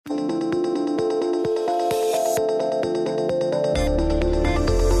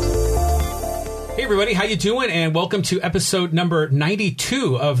everybody. How you doing? And welcome to episode number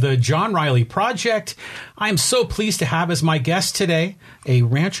 92 of the John Riley Project. I am so pleased to have as my guest today a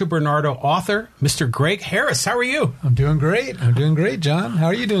Rancho Bernardo author, Mr. Greg Harris. How are you? I'm doing great. John. How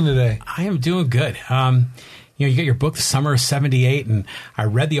are you doing today? I am doing good. You got your book, The Summer of 78, and I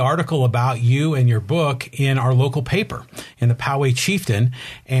read the article about you and your book in our local paper, in the Poway Chieftain,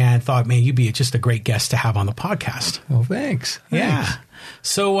 and thought, man, you'd be just a great guest to have on the podcast. Well, thanks. Yeah.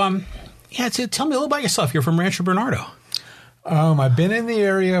 So, so tell me a little about yourself. You're from Rancho Bernardo. I've been in the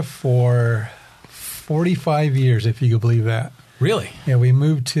area for 45 years, if you could believe that. Really? Yeah, we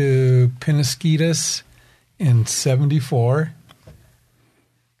moved to Penasquitos in 74.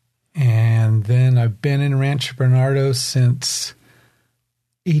 And then I've been in Rancho Bernardo since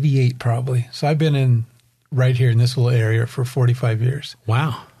 88, probably. So I've been right here in this little area for 45 years.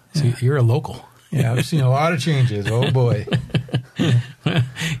 Wow. So you're a local. Yeah, I've seen a lot of changes. Oh, boy.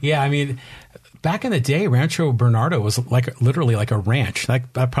 Yeah, I mean, back in the day, Rancho Bernardo was literally like a ranch.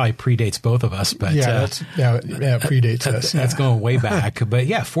 That probably predates both of us. But that predates us. That's going way back. But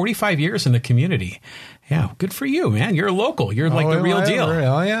yeah, 45 years in the community. Yeah, good for you, man. You're a local. You're like the real deal.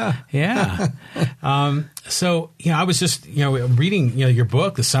 Oh, yeah. Yeah. So, I was just, reading, your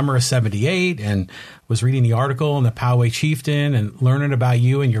book, The Summer of 78, and was reading the article in the Poway Chieftain and learning about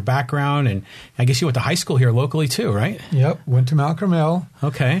you and your background. And I guess you went to high school here locally too, right? Yep. Went to Mount Carmel.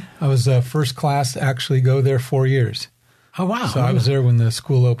 Okay. I was first class to actually go there 4 years. Oh, wow. So I was there when the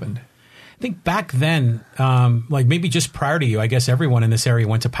school opened. I think back then, maybe just prior to you, I guess everyone in this area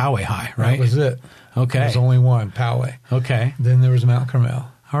went to Poway High, right? That was it. Okay. There was only one, Poway. Okay. Then there was Mount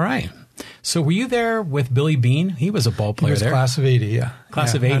Carmel. All right. So were you there with Billy Bean? He was a ball player there. He was class of 80, yeah.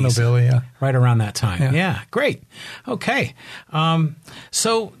 Class of 80s. I know Billy, yeah. Right around that time. Yeah. Great. Okay.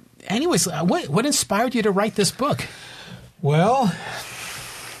 So anyways, what inspired you to write this book? Well,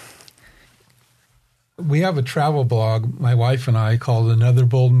 we have a travel blog, my wife and I, called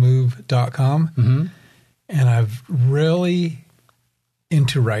anotherboldmove.com. Mm-hmm. And I've really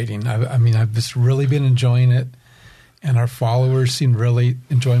into writing. I've just really been enjoying it. And our followers seem to really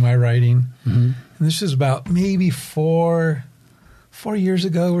enjoy my writing. Mm-hmm. And this is about maybe four years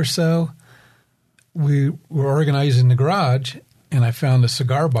ago or so. We were organizing the garage, and I found a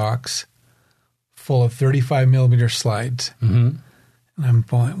cigar box full of 35 millimeter slides. Mm-hmm. And I'm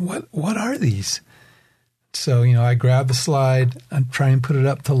going, what are these? So, I grab the slide, I'm trying to put it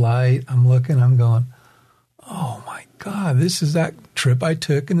up to light. I'm looking, I'm going, oh my God, this is that trip I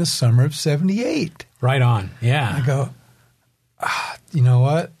took in the summer of 78. Right on. Yeah. I go, you know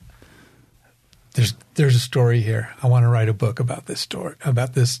what? There's a story here. I want to write a book about this story,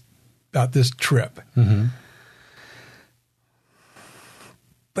 about this trip. Mm-hmm.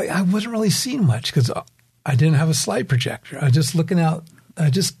 But I wasn't really seeing much because I didn't have a slide projector. I was just looking out. I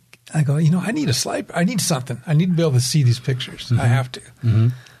go, I need a slide. I need something. I need to be able to see these pictures. Mm-hmm. I have to. Mm-hmm.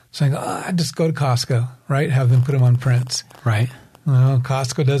 So I go, I just go to Costco, right? Have them put them on prints. Right. No,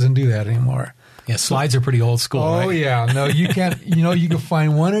 Costco doesn't do that anymore. Yeah, slides are pretty old school, right? Oh, yeah. No, you can't. You can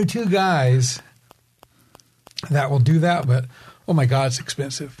find one or two guys that will do that, but, oh, my God, it's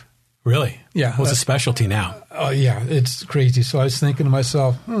expensive. Really? Yeah. Well, it's a specialty now. Oh, yeah. It's crazy. So I was thinking to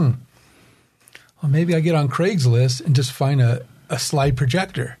myself, well, maybe I get on Craigslist and just find a slide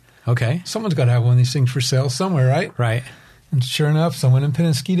projector. Okay. Someone's got to have one of these things for sale somewhere, right? Right. And sure enough, someone in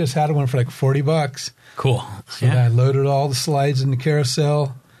Penasquitos had one for like $40. Cool. So I loaded all the slides in the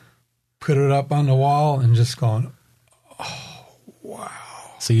carousel, put it up on the wall, and just going, oh, wow.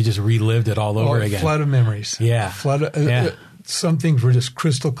 So you just relived it all over again. Flood of memories. Yeah. Some things were just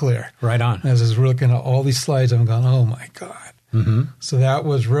crystal clear. Right on. As I was looking at all these slides, I'm going, oh, my God. Mm-hmm. So that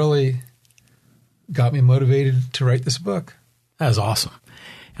was really got me motivated to write this book. That was awesome.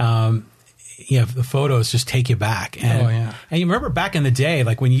 The photos just take you back. And, oh, yeah. And you remember back in the day,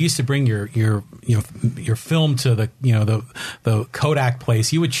 like when you used to bring your film to the Kodak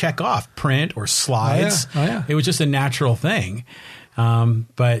place, you would check off print or slides. Oh, yeah. It was just a natural thing.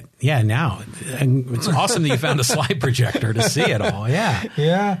 But yeah, now it's awesome that you found a slide projector to see it all. Yeah.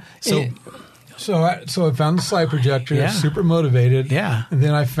 Yeah. So I found the slide projector, Yeah. super motivated. Yeah. And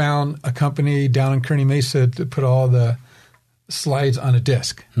then I found a company down in Kearney Mesa to put all the slides on a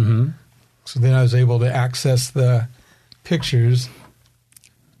disc. Mm-hmm. So then I was able to access the pictures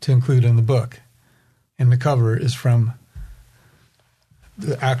to include in the book. And the cover is from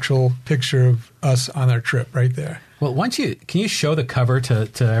the actual picture of us on our trip right there. Well, can you show the cover to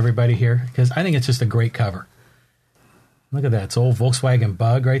everybody here? Because I think it's just a great cover. Look at that. It's old Volkswagen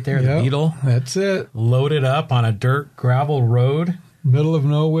Bug right there, the Beetle. That's it. Loaded up on a dirt gravel road. Middle of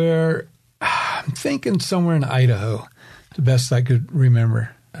nowhere. I'm thinking somewhere in Idaho, the best I could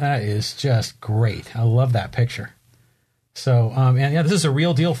remember. That is just great. I love that picture. So, and yeah, this is a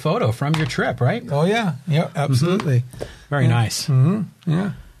real deal photo from your trip, right? Oh, yeah. Yeah, absolutely. Mm-hmm. Very nice. Mm-hmm.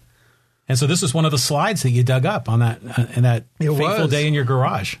 Yeah. And so this is one of the slides that you dug up on that in that fateful day in your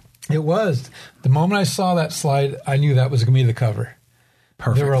garage. It was. The moment I saw that slide, I knew that was going to be the cover.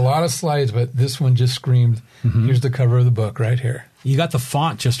 Perfect. There were a lot of slides, but this one just screamed, here's the cover of the book right here. You got the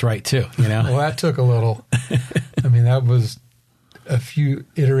font just right, too, you know? Well, that took a little. I mean, that was a few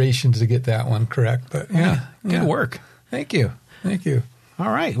iterations to get that one correct. But yeah. Good work. Thank you. Thank you.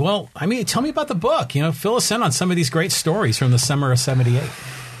 All right. Well, I mean, tell me about the book. You know, fill us in on some of these great stories from the summer of '78.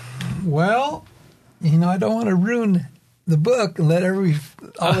 Well, you know, I don't want to ruin the book and let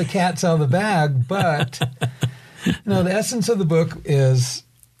all the cats out of the bag, but, you know, the essence of the book is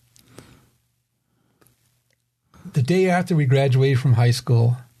the day after we graduated from high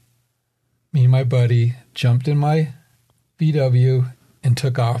school, me and my buddy jumped in my VW and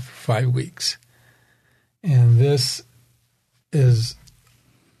took off for 5 weeks. And this is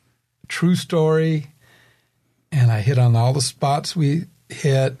a true story, and I hit on all the spots we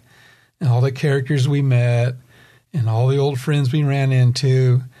hit, and all the characters we met, and all the old friends we ran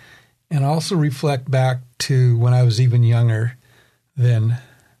into, and also reflect back to when I was even younger than,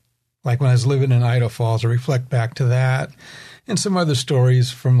 like when I was living in Idaho Falls. I reflect back to that, and some other stories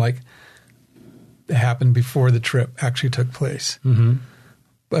from like that happened before the trip actually took place. Mm-hmm.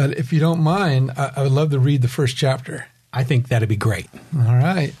 But if you don't mind, I would love to read the first chapter. I think that'd be great. All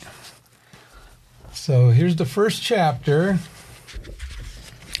right. So here's the first chapter.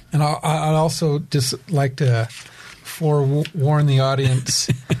 And I'd also just like to forewarn the audience,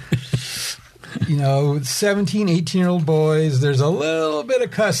 you know, 17, 18-year-old boys, there's a little bit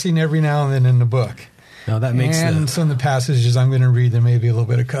of cussing every now and then in the book. No, that makes and some of the passages I'm going to read, there may be a little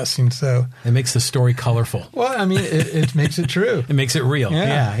bit of cussing. So it makes the story colorful. Well, I mean, it makes it true. It makes it real.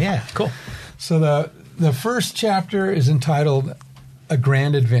 Yeah. Cool. So the first chapter is entitled A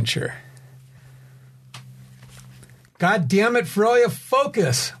Grand Adventure. God damn it, Froya,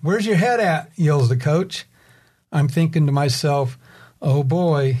 focus. Where's your head at? Yells the coach. I'm thinking to myself, oh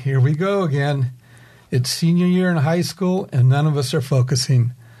boy, here we go again. It's senior year in high school and none of us are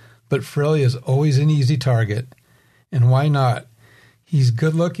focusing. But Froya is always an easy target. And why not? He's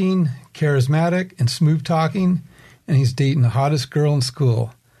good looking, charismatic, and smooth talking, and he's dating the hottest girl in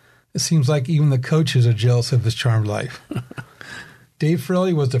school. It seems like even the coaches are jealous of his charmed life. Dave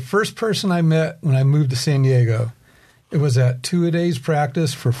Froya was the first person I met when I moved to San Diego. It was at 2-a-days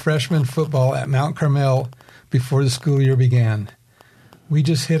practice for freshman football at Mount Carmel before the school year began. We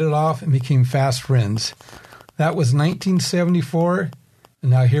just hit it off and became fast friends. That was 1974,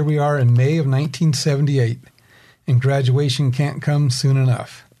 and now here we are in May of 1978, and graduation can't come soon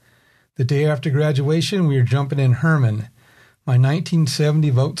enough. The day after graduation, we were jumping in Herman, my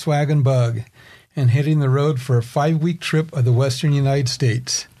 1970 Volkswagen Bug, and hitting the road for a 5-week trip of the western United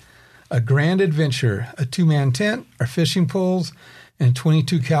States. A grand adventure, a 2-man tent, our fishing poles, and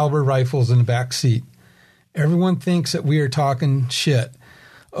 22 caliber rifles in the back seat. Everyone thinks that we are talking shit.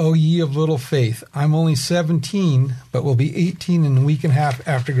 Oh, ye of little faith. I'm only 17, but will be 18 in a week and a half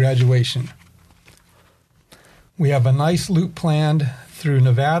after graduation. We have a nice loop planned through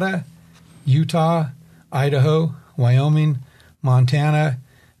Nevada, Utah, Idaho, Wyoming, Montana,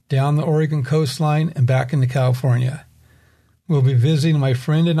 down the Oregon coastline, and back into California. We'll be visiting my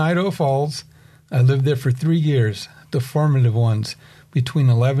friend in Idaho Falls. I lived there for 3 years, the formative ones, between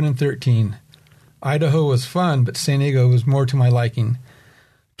 11 and 13. Idaho was fun, but San Diego was more to my liking.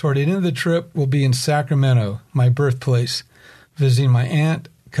 Toward the end of the trip, we'll be in Sacramento, my birthplace, visiting my aunt,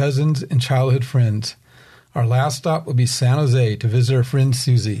 cousins, and childhood friends. Our last stop will be San Jose to visit our friend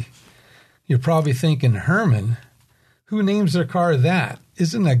Susie. You're probably thinking, Herman? Who names their car that?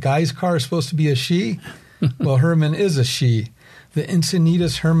 Isn't a guy's car supposed to be a she? Well, Herman is a she. The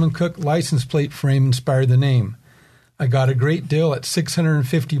Encinitas Herman Cook license plate frame inspired the name. I got a great deal at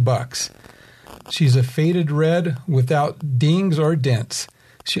 $650. She's a faded red without dings or dents.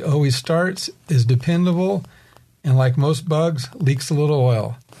 She always starts, is dependable, and like most bugs, leaks a little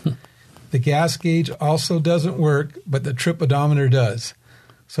oil. The gas gauge also doesn't work, but the trip odometer does.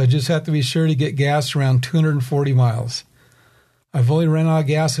 So I just have to be sure to get gas around 240 miles. I've only run out of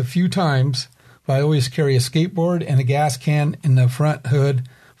gas a few times, but I always carry a skateboard and a gas can in the front hood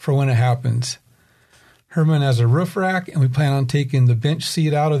for when it happens. Herman has a roof rack, and we plan on taking the bench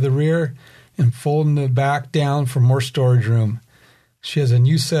seat out of the rear and folding the back down for more storage room. She has a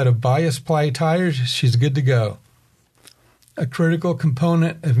new set of bias ply tires. She's good to go. A critical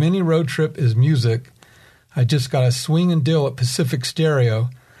component of any road trip is music. I just got a swing and dill at Pacific Stereo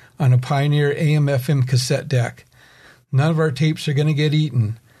on a Pioneer AM/FM cassette deck. None of our tapes are going to get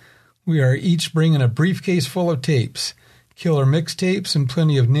eaten. We are each bringing a briefcase full of tapes, killer mixtapes and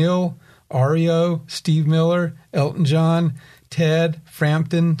plenty of Neil, REO, Steve Miller, Elton John, Ted,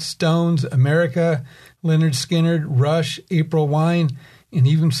 Frampton, Stones, America, Leonard Skinner, Rush, April Wine, and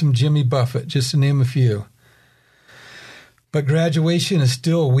even some Jimmy Buffett, just to name a few. But graduation is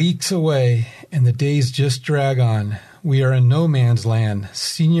still weeks away, and the days just drag on. We are in no man's land,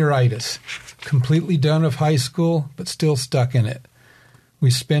 senioritis, completely done with high school, but still stuck in it. We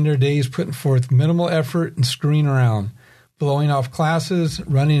spend our days putting forth minimal effort and screwing around, blowing off classes,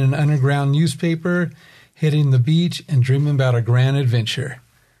 running an underground newspaper, hitting the beach, and dreaming about a grand adventure.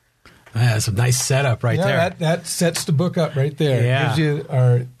 That's a nice setup right there. That sets the book up right there. Yeah. Gives you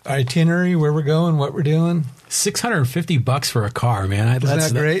our itinerary, where we're going, what we're doing. $650 for a car, man. Isn't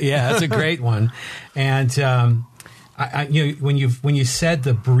that great? Yeah, that's a great one. And when you said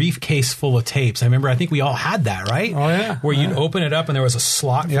the briefcase full of tapes, I think we all had that, right? Oh yeah, where you'd open it up and there was a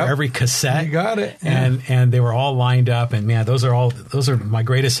slot for every cassette. You got it. Yeah. And they were all lined up, and man, those are my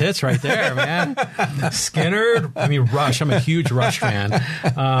greatest hits right there, man. Skinner, Rush. I'm a huge Rush fan.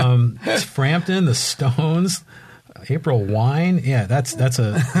 Frampton, the Stones. April Wine, that's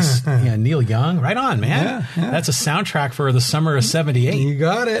Neil Young, right on, man. Yeah. That's a soundtrack for the summer of '78. You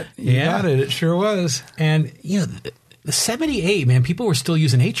got it. You got it. It sure was. And the '78, man, people were still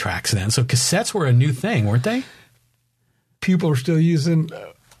using 8-tracks then, so cassettes were a new thing, weren't they? People were still using.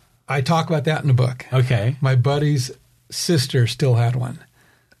 I talk about that in the book. Okay, my buddy's sister still had one.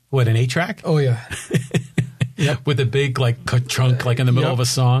 What, an 8-track? Oh yeah. Yep. With a big chunk in the middle of a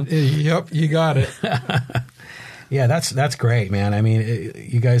song. Yep, you got it. Yeah, that's great, man.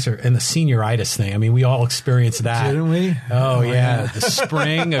 You guys are in the senioritis thing. We all experienced that. Didn't we? Oh yeah. The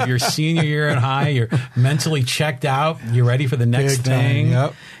spring of your senior year in high, you're mentally checked out. You're ready for the next Big thing.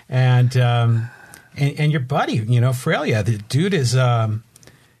 time, yep. And your buddy, Frelia, the dude is,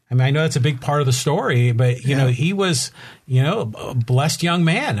 I know that's a big part of the story, but he was, a blessed young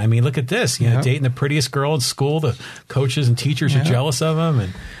man. Look at this, dating the prettiest girl in school. The coaches and teachers are jealous of him.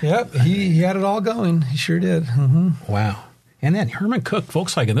 And yep, he had it all going. He sure did. Mm-hmm. Wow. And then Herman Cook,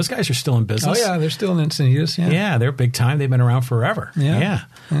 Volkswagen, those guys are still in business. Oh yeah, they're still in Encinitas. Yeah, they're big time. They've been around forever. Yeah.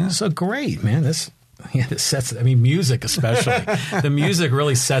 So great, man. This sets. Music especially. The music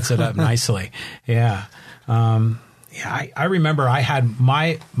really sets it up nicely. Yeah. I remember I had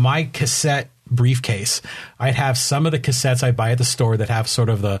my cassette briefcase. I'd have some of the cassettes I buy at the store that have sort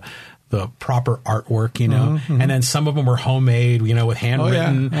of the proper artwork, and then some of them were homemade, with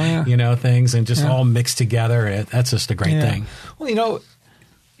handwritten, things, and just all mixed together. That's just a great thing. Well,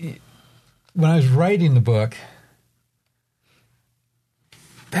 when I was writing the book,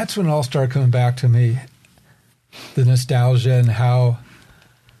 that's when it all started coming back to me, the nostalgia and how,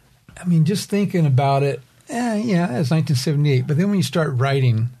 just thinking about it. It's 1978. But then when you start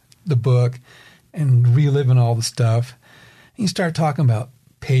writing the book and reliving all the stuff, you start talking about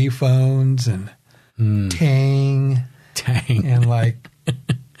payphones and Tang, and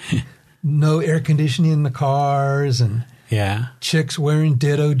no air conditioning in the cars, and chicks wearing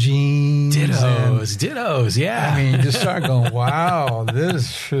ditto jeans, dittos. Yeah, just start going, wow,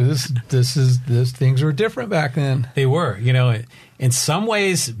 this things were different back then. They were, in some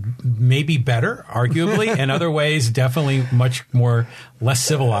ways maybe better, arguably, in other ways definitely much more less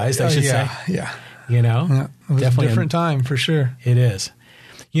civilized, I should say. Yeah. It was definitely a different time for sure. It is.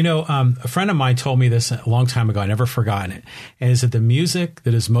 A friend of mine told me this a long time ago. I never forgotten it. And is that the music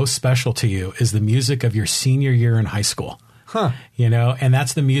that is most special to you is the music of your senior year in high school. Huh. And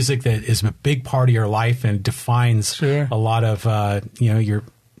that's the music that is a big part of your life and defines a lot of, your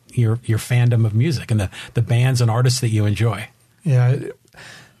fandom of music and the bands and artists that you enjoy. Yeah.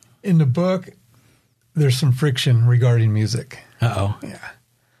 In the book, there's some friction regarding music. Uh-oh. Yeah.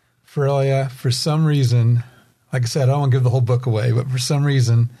 Frelia, for some reason, like I said, I don't want to give the whole book away, but for some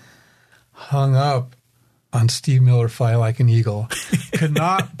reason, hung up on Steve Miller, Fly Like an Eagle. Could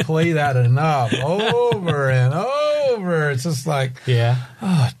not play that enough, over and over. It's just like,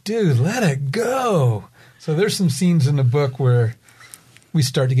 oh, dude, let it go. So there's some scenes in the book where we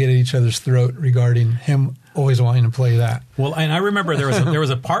start to get at each other's throat regarding him always wanting to play that. Well, and I remember there was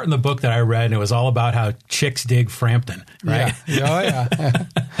a part in the book that I read, and it was all about how chicks dig Frampton, right? Yeah.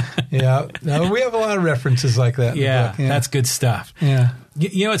 Yeah. No, we have a lot of references like that in the book. Yeah, that's good stuff. Yeah.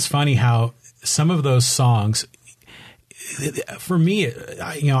 It's funny how some of those songs, for me,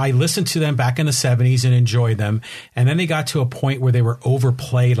 I listened to them back in the 70s and enjoyed them. And then they got to a point where they were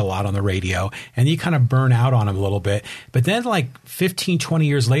overplayed a lot on the radio, and you kind of burn out on them a little bit. But then 15, 20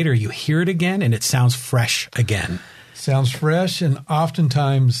 years later, you hear it again and it sounds fresh again. Sounds fresh. And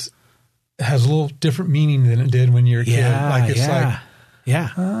oftentimes has a little different meaning than it did when you were a kid. Yeah, Like it's like, yeah.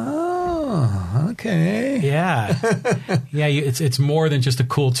 oh, okay. Yeah. Yeah. It's more than just a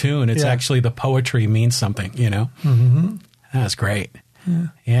cool tune. It's actually the poetry means something, you know? Mm-hmm. That's great.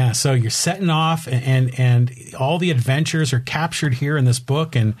 Yeah. So you're setting off and all the adventures are captured here in this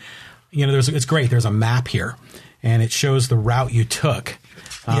book. And, you know, it's great. There's a map here and it shows the route you took.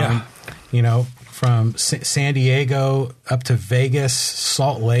 You know, from San Diego up to Vegas,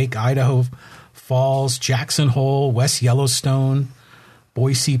 Salt Lake, Idaho Falls, Jackson Hole, West Yellowstone,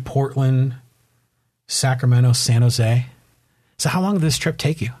 Boise, Portland, Sacramento, San Jose. So how long did this trip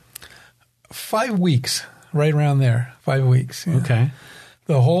take you? 5 weeks, right around there. 5 weeks. Yeah. Okay.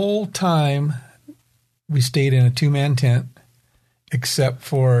 The whole time we stayed in a 2-man tent, except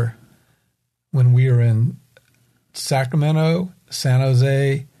for when we were in Sacramento, San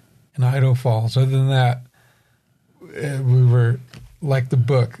Jose, and Idaho Falls. Other than that, we were like the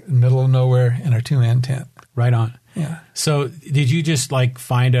book, in the middle of nowhere in our 2-man tent. Right on. Yeah. So did you just like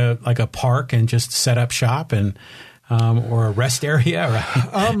find a park and just set up shop and or a rest area?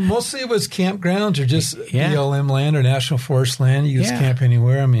 Or mostly it was campgrounds or just BLM land or National Forest land. You just camp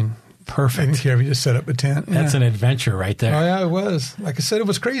anywhere. I mean, perfect. I didn't care if you just set up a tent. That's an adventure right there. Oh, yeah, it was. Like I said, it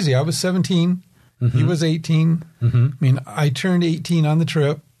was crazy. I was 17. Mm-hmm. He was 18. Mm-hmm. I mean, I turned 18 on the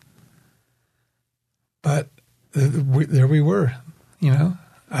trip. But there we were, you know.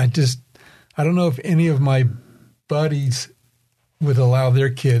 I don't know if any of my buddies would allow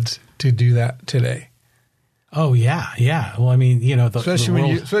their kids to do that today. Oh, yeah, yeah. Well, I mean, you know, especially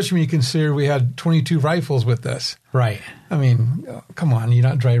when you consider we had 22 rifles with us. Right. I mean, come on, you're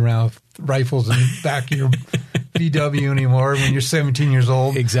not driving around with rifles in the back of your VW anymore when you're 17 years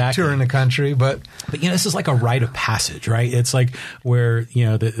old, exactly, touring the country. But you know, this is like a rite of passage, right? It's like where, you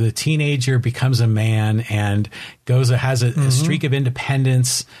know, the teenager becomes a man and has a streak of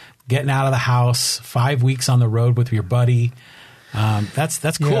independence, getting out of the house, 5 weeks on the road with your buddy.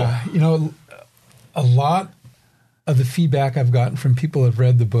 That's cool. Yeah, you know, a lot of the feedback I've gotten from people who have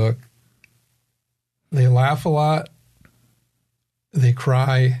read the book, they laugh a lot, they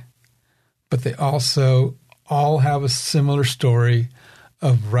cry, but they also all have a similar story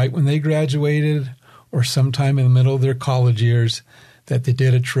of right when they graduated or sometime in the middle of their college years that they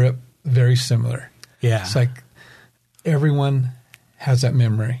did a trip very similar. Yeah. It's like everyone has that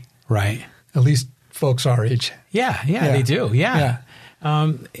memory. Right. At least folks our age. Yeah, they do. Yeah.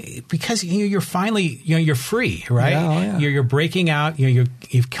 Because you're finally, you're free, right? Yeah. You're breaking out.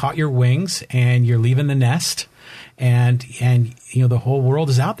 You've caught your wings and you're leaving the nest, and the whole world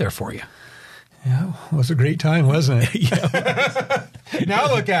is out there for you. Yeah, it was a great time, wasn't it?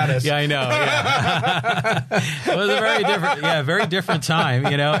 Now look at us. Yeah, I know. Yeah. It was a very different time,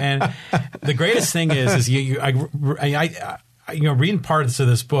 And the greatest thing is I reading parts of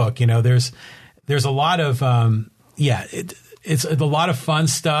this book, there's a lot of it's a lot of fun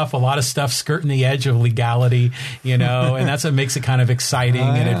stuff, a lot of stuff skirting the edge of legality, and that's what makes it kind of exciting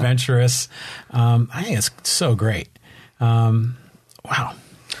and adventurous. I think it's so great. Wow.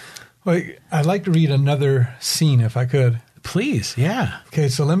 Well, I'd like to read another scene if I could. Please, yeah. Okay,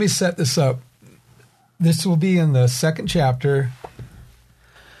 so let me set this up. This will be in the second chapter.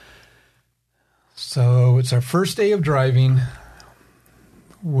 So it's our first day of driving.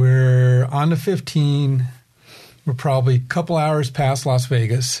 We're on the 15. We're probably a couple hours past Las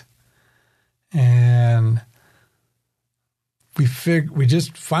Vegas. And we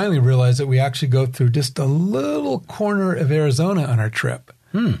just finally realized that we actually go through just a little corner of Arizona on our trip.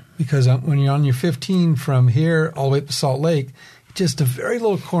 Because when you're on your 15 from here all the way up to Salt Lake, just a very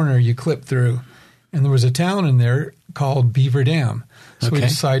little corner you clip through. And there was a town in there called Beaver Dam. So we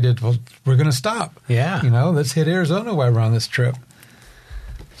decided, well, we're going to stop. Yeah. Let's hit Arizona while we're on this trip.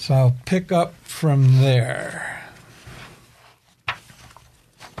 So I'll pick up from there.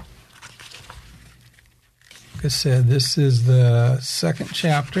 Like I said, this is the second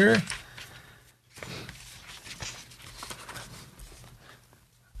chapter.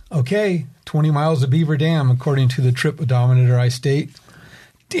 Okay, 20 miles to Beaver Dam, according to the trip odometer I state.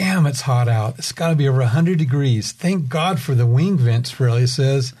 Damn, it's hot out. It's got to be over 100 degrees. Thank God for the wing vents, Ferrelia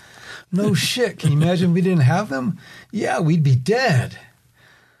says. No shit. Can you imagine if we didn't have them? Yeah, we'd be dead.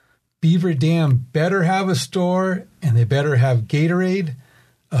 Beaver Dam better have a store, and they better have Gatorade.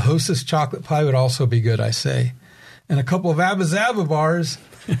 A Hostess chocolate pie would also be good, I say. And a couple of Abba Zaba bars.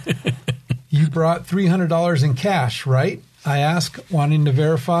 You brought $300 in cash, right? I ask, wanting to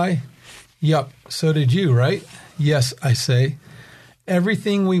verify. Yup, so did you, right? Yes, I say.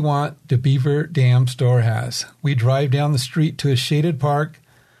 Everything we want the Beaver Dam store has. We drive down the street to a shaded park,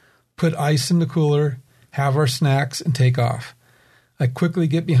 put ice in the cooler, have our snacks, and take off. I quickly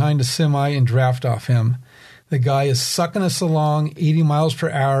get behind a semi and draft off him. The guy is sucking us along 80 miles per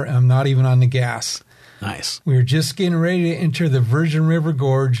hour, and I'm not even on the gas. Nice. We were just getting ready to enter the Virgin River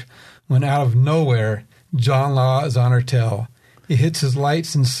Gorge when out of nowhere, John Law is on our tail. He hits his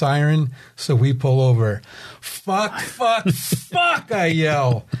lights and siren, so we pull over. Fuck, fuck, fuck, I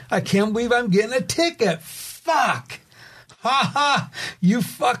yell. I can't believe I'm getting a ticket. Fuck. Ha ha. You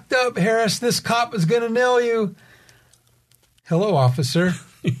fucked up, Harris. This cop is going to nail you. Hello, officer.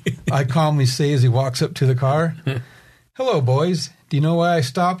 I calmly say as he walks up to the car. Hello, boys. Do you know why I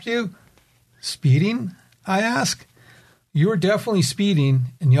stopped you? Speeding? I ask. You were definitely speeding,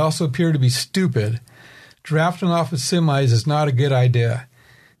 and you also appear to be stupid. Drafting off of semis is not a good idea.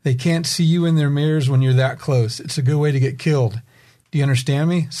 They can't see you in their mirrors when you're that close. It's a good way to get killed. Do you understand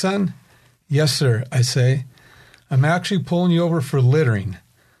me, son? Yes, sir, I say. I'm actually pulling you over for littering.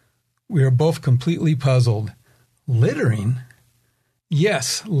 We are both completely puzzled. Littering?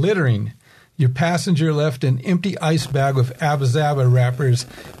 Yes, littering. Your passenger left an empty ice bag with Abba Zaba wrappers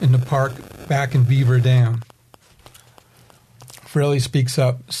in the park back in Beaver Dam. Fraley speaks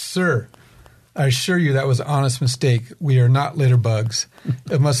up. Sir, I assure you that was an honest mistake. We are not litter bugs.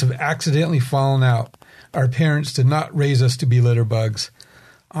 It must have accidentally fallen out. Our parents did not raise us to be litter bugs.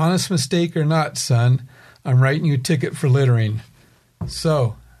 Honest mistake or not, son, I'm writing you a ticket for littering.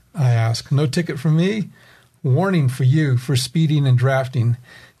 So, I ask, no ticket for me? Warning for you for speeding and drafting.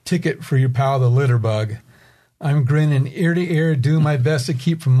 Ticket for your pal the litter bug. I'm grinning ear to ear, doing my best to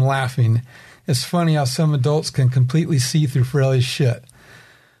keep from laughing. It's funny how some adults can completely see through Fraley's shit.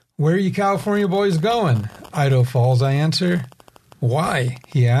 Where are you California boys going? Idaho Falls, I answer. Why?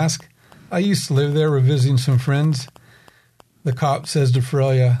 He asks. I used to live there. We're visiting some friends. The cop says to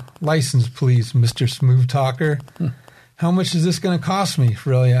Frelia, license please, Mr. Smooth Talker. How much is this going to cost me?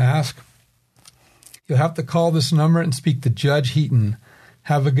 Frelia asks. You'll have to call this number and speak to Judge Heaton.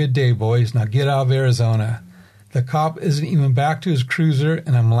 Have a good day, boys. Now get out of Arizona. The cop isn't even back to his cruiser,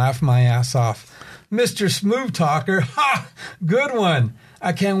 and I'm laughing my ass off. Mr. Smooth Talker, ha! Good one.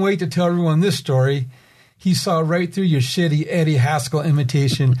 I can't wait to tell everyone this story. He saw right through your shitty Eddie Haskell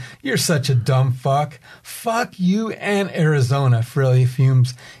imitation. You're such a dumb fuck. Fuck you and Arizona, Frelia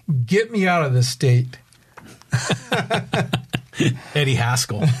fumes. Get me out of this state. Eddie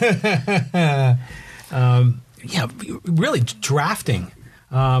Haskell. Yeah, really drafting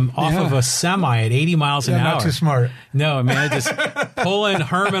off of a semi at 80 miles an hour. Not too smart. No, man, just pulling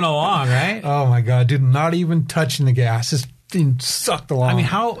Herman along, right? Oh, my God, dude, not even touching the gas. Just being sucked along. I mean,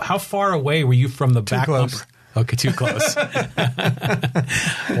 how far away were you from the back close. bumper? Okay, too close.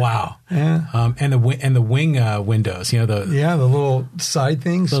 Wow. Yeah. And the wing windows, the little side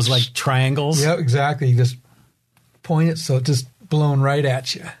things. those like triangles. Yep, exactly. You just point it so it's just blown right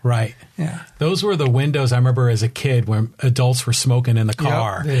at you. Right. Yeah. Those were the windows I remember as a kid when adults were smoking in the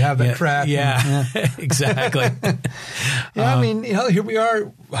car. Yep, they have that crack. Yeah, exactly. I mean, here we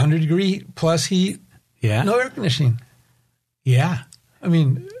are, 100-degree plus heat. Yeah. No air conditioning. Yeah. I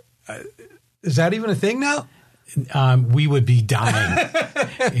mean, is that even a thing now? We would be dying.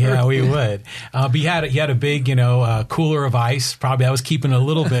 Yeah, we would. But you had a big, cooler of ice. Probably that was keeping it a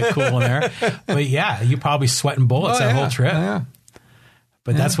little bit cool in there. But yeah, you probably sweating bullets that whole trip. Yeah.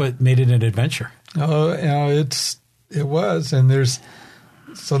 But that's what made it an adventure. Oh, it was. And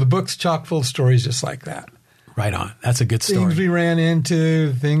so the book's chock full of stories just like that. Right on. That's a good story. Things we ran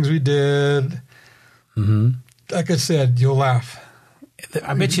into, things we did. Mm-hmm. Like I said, you'll laugh.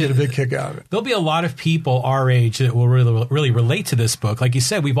 I bet you get a big kick out of it. There'll be a lot of people our age that will really relate to this book. Like you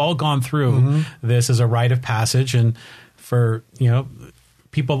said, we've all gone through this as a rite of passage, and for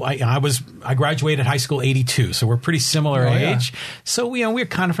people, I graduated high school '82, so we're pretty similar age. Yeah. So we're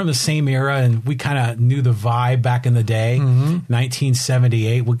kind of from the same era, and we kind of knew the vibe back in the day.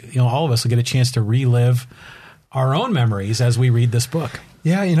 1978, all of us will get a chance to relive our own memories as we read this book.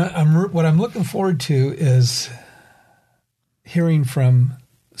 Yeah, what I'm looking forward to is hearing from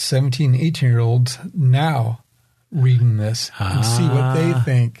 17, 18-year-olds now reading this and see what they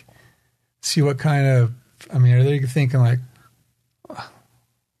think. See what kind of, are they thinking like,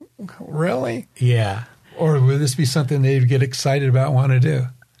 really? Yeah. Or would this be something they'd get excited about and want to do?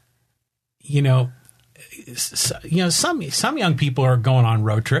 Some young people are going on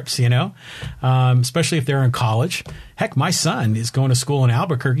road trips, especially if they're in college. Heck, my son is going to school in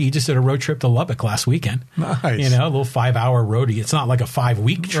Albuquerque. He just did a road trip to Lubbock last weekend. Nice. A little 5-hour roadie. It's not like a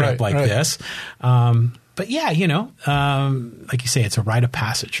 5-week trip this. But yeah, like you say, it's a rite of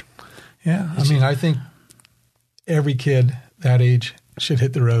passage. Yeah. I think every kid that age should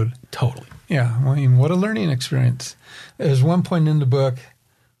hit the road. Totally. Yeah. What a learning experience. There's one point in the book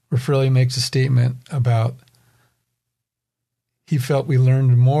where Fraley makes a statement about he felt we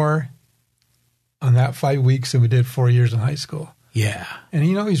learned more on that 5 weeks than we did 4 years in high school. Yeah. And,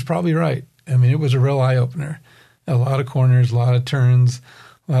 he's probably right. I mean, it was a real eye-opener. A lot of corners, a lot of turns,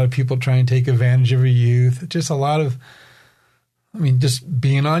 a lot of people trying to take advantage of your youth. Just a lot of, just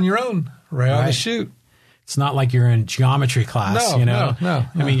being on your own right out of the chute. It's not like you're in geometry class, No. I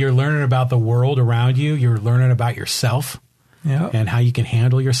mean, you're learning about the world around you. You're learning about yourself and how you can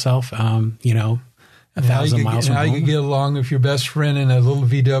handle yourself, 1,000 miles from home. How you can get along with your best friend in a little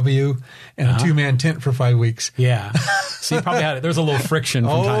VW and a two-man tent for 5 weeks. Yeah. So you probably there's a little friction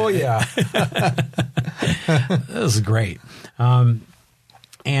from time. Oh, yeah. This is great. And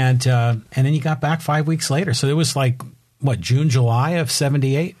then you got back 5 weeks later. So it was like, June, July of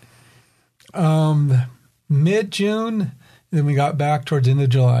 78? Mid-June, then we got back towards the end of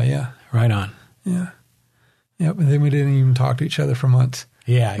July, yeah. Right on. Yeah. Yep, and then we didn't even talk to each other for months.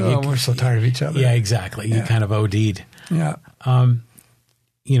 Yeah. We're so tired of each other. Yeah, exactly. You kind of OD'd. Yeah.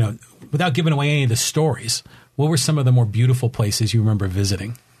 Without giving away any of the stories, what were some of the more beautiful places you remember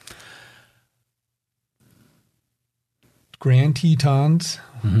visiting? Grand Tetons.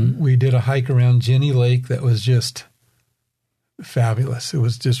 Mm-hmm. We did a hike around Jenny Lake that was just fabulous. It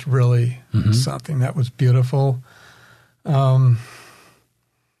was just really something that was beautiful.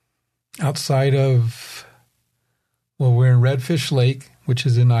 Outside of, we're in Redfish Lake, which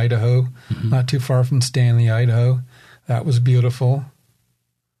is in Idaho, not too far from Stanley, Idaho. That was beautiful.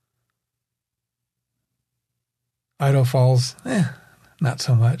 Idaho Falls, not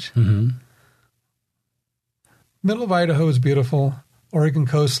so much. Mm-hmm. Middle of Idaho is beautiful. Oregon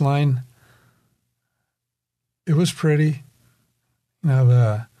coastline, it was pretty.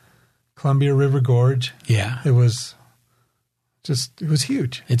 The Columbia River Gorge. Yeah. It was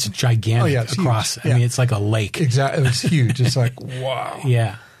huge. It's gigantic across. Huge. Yeah. I mean, it's like a lake. Exactly. It was huge. It's like, wow.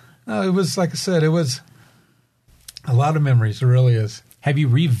 Yeah. No, it was, like I said, it was a lot of memories. It really is. Have you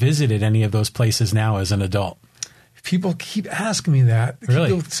revisited any of those places now as an adult? People keep asking me that. Really?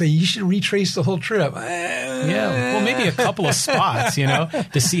 People say, you should retrace the whole trip. Yeah. Well, maybe a couple of spots,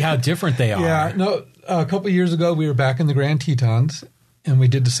 to see how different they are. Yeah. No, a couple of years ago, we were back in the Grand Tetons, and we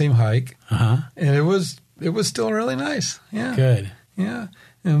did the same hike. Uh-huh. And it was still really nice. Yeah. Good. Yeah.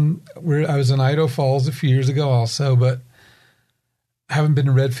 And I was in Idaho Falls a few years ago also, but I haven't been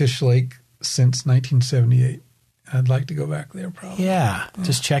to Redfish Lake since 1978. I'd like to go back there probably. Yeah.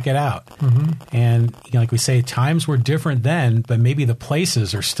 Just check it out. Mm-hmm. And like we say, times were different then, but maybe the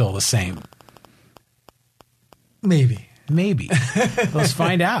places are still the same. Maybe. Let's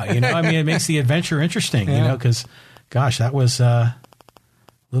find out. It makes the adventure interesting, because, gosh, that was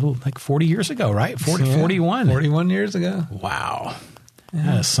little like 40 years ago, right? 41. 41 years ago. Wow. Yeah.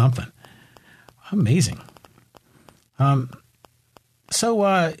 That is something. Amazing.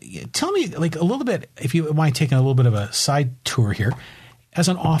 So tell me like a little bit, if you mind taking a little bit of a side tour here, as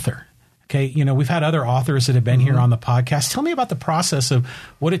an author. Okay, we've had other authors that have been here on the podcast. Tell me about the process of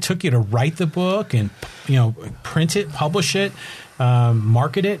what it took you to write the book and, print it, publish it,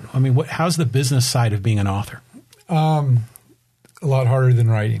 market it. I mean, how's the business side of being an author? A lot harder than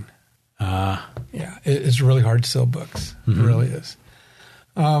writing. Yeah, it's really hard to sell books. It really is.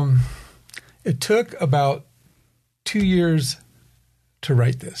 It took about 2 years to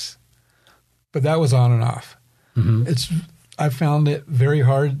write this, but that was on and off. I found it very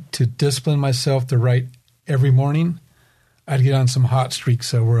hard to discipline myself to write every morning. I'd get on some hot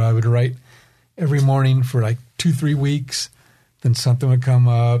streaks where I would write every morning for like 2-3 weeks. Then something would come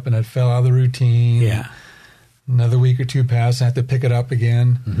up and I'd fell out of the routine. Yeah. Another week or two passed. I had to pick it up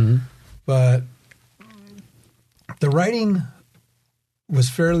again. But the writing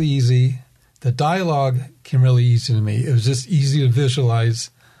was fairly easy. The dialogue came really easy to me. It was just easy to visualize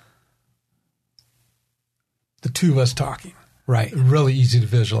the two of us talking. Right. Really easy to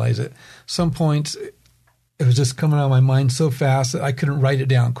visualize it. Some points, it was just coming out of my mind so fast that I couldn't write it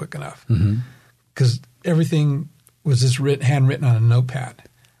down quick enough. Because everything was just handwritten on a notepad.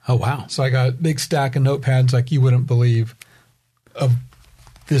 Oh, wow. So I got a big stack of notepads like you wouldn't believe of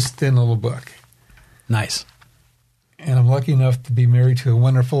this thin little book. Nice. And I'm lucky enough to be married to a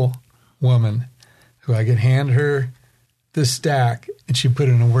wonderful woman who I could hand her this stack and she put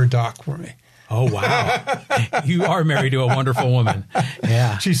it in a Word doc for me. Oh, wow. You are married to a wonderful woman.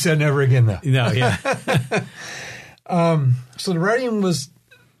 Yeah. She said never again, though. No, yeah. So the writing was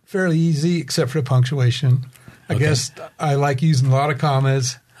fairly easy, except for the punctuation. I guess I like using a lot of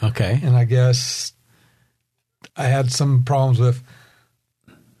commas. Okay. And I guess I had some problems with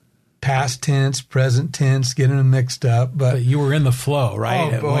past tense, present tense, getting them mixed up. But you were in the flow,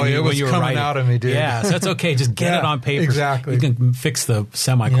 right? Oh, boy, it was coming out of me, dude. Yeah, so that's okay. Just get it on paper. Exactly. You can fix the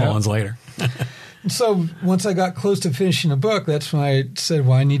semicolons later. So once I got close to finishing a book, that's when I said,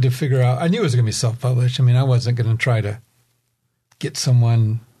 well, I need to figure out, I knew it was going to be self-published. I mean, I wasn't going to try to get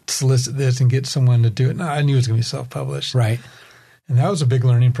someone, solicit this and get someone to do it. No, I knew it was going to be self-published. Right. And that was a big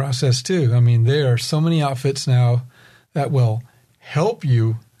learning process too. I mean, there are so many outfits now that will help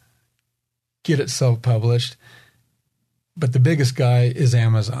you get it self-published. But the biggest guy is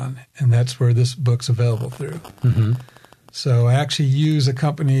Amazon, and that's where this book's available through. Mm-hmm. So I actually use a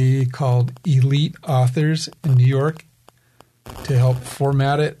company called Elite Authors in New York to help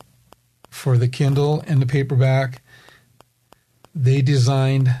format it for the Kindle and the paperback. They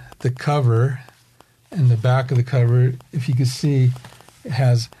designed the cover, and the back of the cover, if you can see, it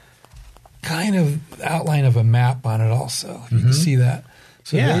has kind of the outline of a map on it also, if you can see that.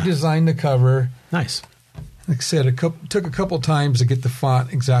 So Yeah. they designed the cover. Nice. Like I said, it took a couple times to get the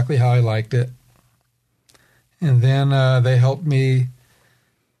font exactly how I liked it. And then they helped me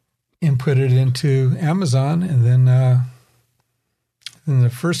input it into Amazon. And then the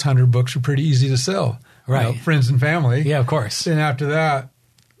first 100 books were pretty easy to sell. Right. You know, friends and family. Yeah, of course. Then after that,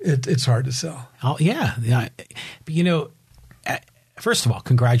 it's hard to sell. Oh, yeah. But, you know, first of all,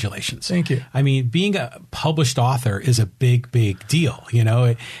 congratulations. Thank you. I mean, being a published author is a big, big deal. You know,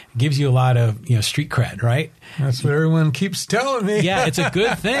 it gives you a lot of, street cred, right? That's what everyone keeps telling me. Yeah, it's a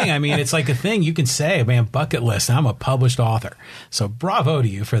good thing. I mean, it's like a thing you can say, man, bucket list, I'm a published author. So bravo to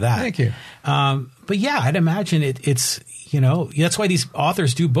you for that. Thank you. But yeah, I'd imagine it's, that's why these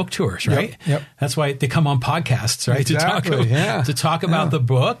authors do book tours, right? Yep. That's why they come on podcasts, right? Exactly, To talk about the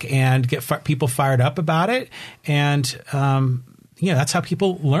book and get people fired up about it. And, that's how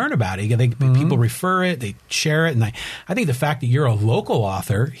people learn about it. People refer it, they share it. And I think the fact that you're a local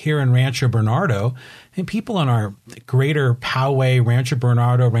author here in Rancho Bernardo, and people in our greater Poway, Rancho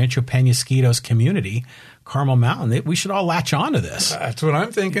Bernardo, Rancho Penasquitos community, Carmel Mountain, we should all latch on to this. That's what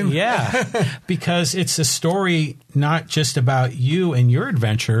I'm thinking. Yeah, because it's a story not just about you and your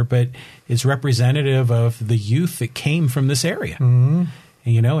adventure, but it's representative of the youth that came from this area. Mm-hmm.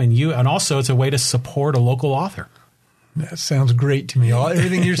 And also it's a way to support a local author. That sounds great to me.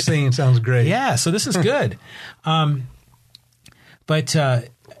 Everything you're saying sounds great. Yeah, so this is good. But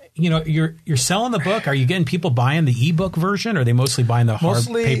you're selling the book. Are you getting people buying the ebook version, or are they mostly buying the hard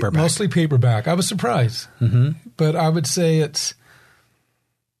paperback? Mostly paperback. I was surprised. Mm-hmm. But I would say it's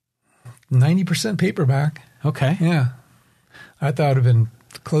 90% paperback. Okay. Yeah. I thought it would have been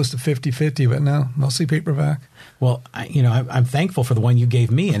close to 50-50, but no, mostly paperback. Well, I'm thankful for the one you gave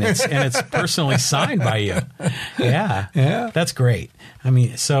me, and it's personally signed by you. Yeah, that's great. I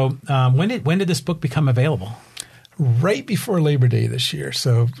mean, so when did this book become available? Right before Labor Day this year,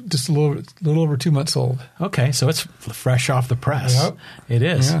 so just a little over 2 months old. Okay, so it's fresh off the press. Yep. It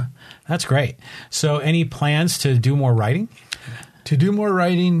is. Yeah. That's great. So, any plans to do more writing? To do more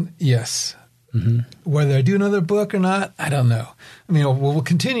writing, yes. Mm-hmm. Whether I do another book or not, I don't know. I mean, we'll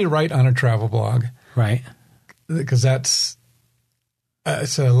continue to write on a travel blog. Right. Because that's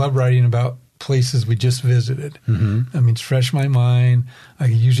so I love writing about places we just visited. Mm-hmm. I mean, it's fresh in my mind. I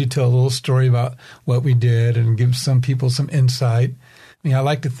can usually tell a little story about what we did and give some people some insight. I mean, I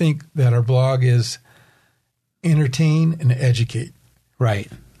like to think that our blog is entertain and educate.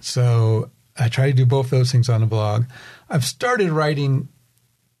 Right. So I try to do both those things on the blog. I've started writing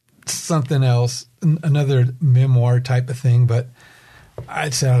something else, another memoir type of thing, but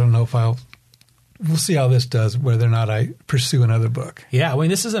I'd say I don't know if we'll see how this does, whether or not I pursue another book. Yeah, I mean,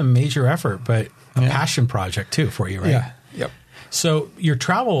 this is a major effort, but a passion project too for you, right? Yeah. Yep. So your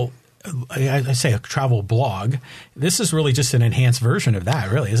travel, I say a travel blog, this is really just an enhanced version of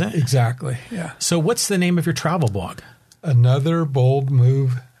that, really, isn't it? Exactly, yeah. So what's the name of your travel blog?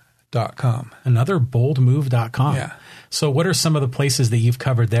 AnotherBoldMove.com. AnotherBoldMove.com. Yeah. So what are some of the places that you've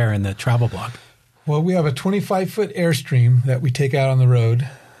covered there in the travel blog? Well, we have a 25-foot Airstream that we take out on the road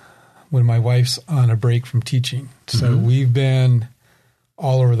when my wife's on a break from teaching. So we've been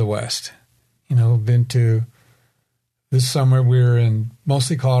all over the West. Been to this summer, we're in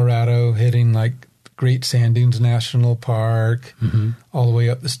mostly Colorado, hitting like Great Sand Dunes National Park, all the way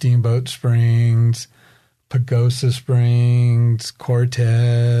up the Steamboat Springs, Pagosa Springs,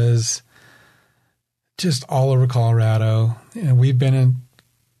 Cortez, just all over Colorado. And we've been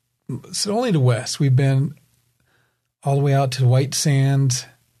it's only the West. We've been all the way out to White Sands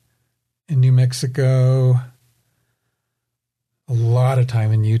in New Mexico. A lot of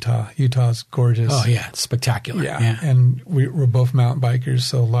time in Utah. Utah's gorgeous. Oh, yeah. It's spectacular. Yeah. And we're both mountain bikers,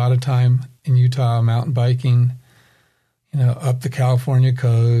 so a lot of time in Utah mountain biking, up the California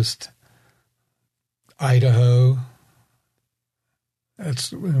coast, Idaho.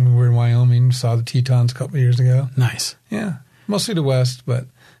 We're in Wyoming. Saw the Tetons a couple of years ago. Nice. Yeah. Mostly the West, but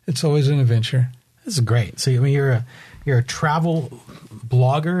it's always an adventure. This is great. So, I mean, you're a travel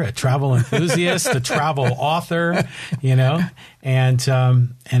blogger, a travel enthusiast, a travel author, and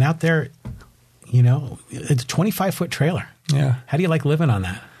out there, it's a 25-foot trailer. Yeah. How do you like living on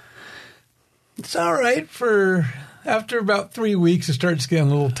that? It's all right after about 3 weeks, it starts getting a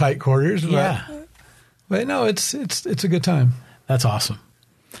little tight quarters. But no, it's a good time. That's awesome.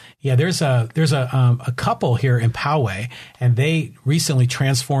 Yeah, there's a couple here in Poway, and they recently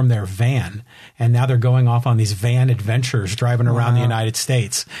transformed their van, and now they're going off on these van adventures, driving around the United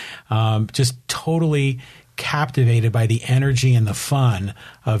States. Just totally captivated by the energy and the fun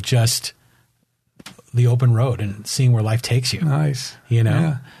of just the open road and seeing where life takes you. Nice.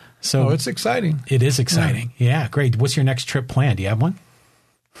 Yeah. So it's exciting. It is exciting. Yeah, great. What's your next trip planned? Do you have one?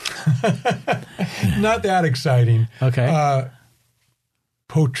 Not that exciting. Okay.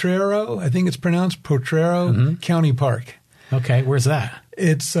 Potrero, I think it's pronounced Potrero County Park. Okay, where's that?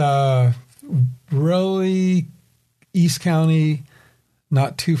 It's Raleigh, East County,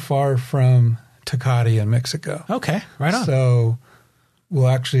 not too far from Tecate in Mexico. Okay, right on. So we'll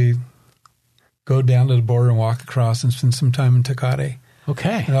actually go down to the border and walk across and spend some time in Tecate.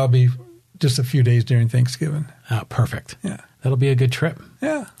 Okay. And I'll be just a few days during Thanksgiving. Oh, perfect. Yeah. That'll be a good trip.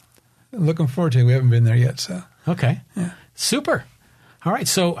 Yeah. Looking forward to it. We haven't been there yet, so. Okay. Yeah. Super. All right.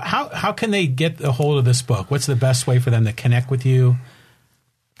 So how can they get a hold of this book? What's the best way for them to connect with you?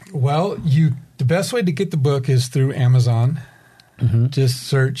 Well, the best way to get the book is through Amazon. Just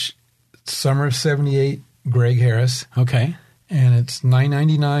search Summer of '78 Greg Harris. Okay. And it's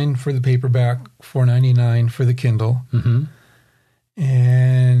 $9.99 for the paperback, $4.99 for the Kindle.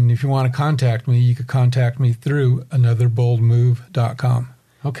 And if you want to contact me, you could contact me through anotherboldmove.com.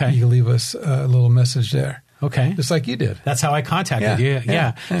 Okay. You can leave us a little message there. Okay. Just like you did. That's how I contacted you. Yeah.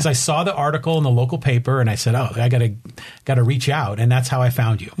 Yeah. Because I saw the article in the local paper and I said, oh, I gotta reach out. And that's how I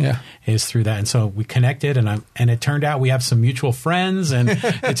found you. Yeah. Is through that. And so we connected and it turned out we have some mutual friends and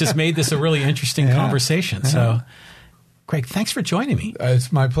it just made this a really interesting conversation. So Craig, thanks for joining me.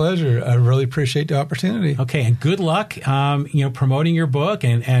 It's my pleasure. I really appreciate the opportunity. Okay. And good luck, promoting your book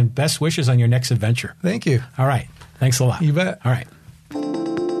and best wishes on your next adventure. Thank you. All right. Thanks a lot. You bet. All right.